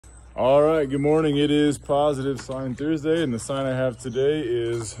All right, good morning. It is Positive Sign Thursday, and the sign I have today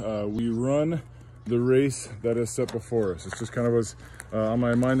is we run the race that is set before us. It's just kind of was on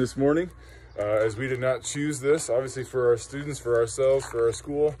my mind this morning, as we did not choose this, obviously, for our students, for ourselves, for our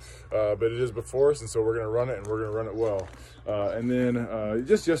school, but it is before us, and so we're going to run it, and we're going to run it well. And then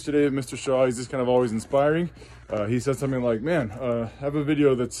just yesterday, Mr. Shaw, he's just kind of always inspiring. He said something like, man, have a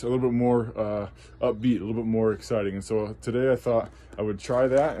video that's a little bit more upbeat, a little bit more exciting. And so today I thought I would try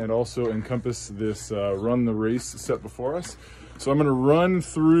that and also encompass this run the race set before us. So I'm going to run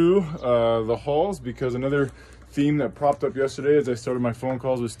through the halls, because another theme that popped up yesterday as I started my phone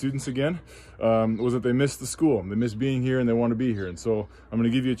calls with students again was that they missed the school. They miss being here and they want to be here. And so I'm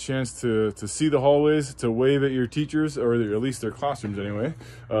going to give you a chance to see the hallways, to wave at your teachers, or at least their classrooms anyway.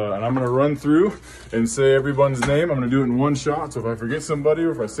 And I'm going to run through and say everyone's name. I'm going to do it in one shot. So if I forget somebody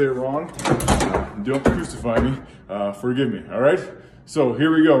or if I say it wrong, don't crucify me. Forgive me. All right. So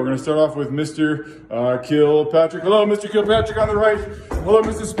here we go. We're going to start off with Mr. Kilpatrick. Hello, Mr. Kilpatrick on the right. Hello,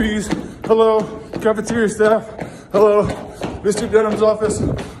 Mr. Spees. Hello, cafeteria staff. Hello, Mr. Denham's office.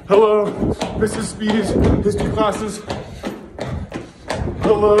 Hello, Mrs. Spees, history classes.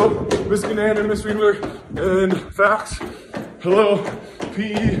 Hello, Ms. Ganand and Ms. Riedler and facts. Hello,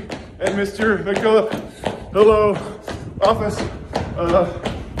 PE and Mr. McCullough. Hello, office,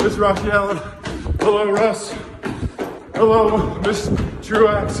 Ms. Rocky Allen. Hello, Russ. Hello, Miss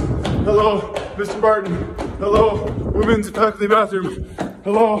Truax. Hello, Mr. Barton. Hello, women's faculty bathroom.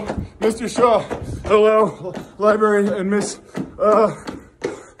 Hello, Mr. Shaw. Hello, library and Miss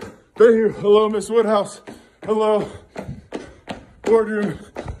Bayou. Hello, Miss Woodhouse. Hello, boardroom.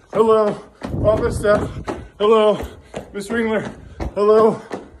 Hello, office staff. Hello, Miss Ringler. Hello,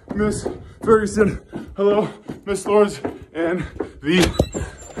 Miss Ferguson. Hello, Miss Lords, and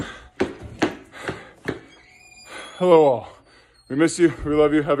hello all. We miss you. We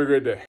love you. Have a great day.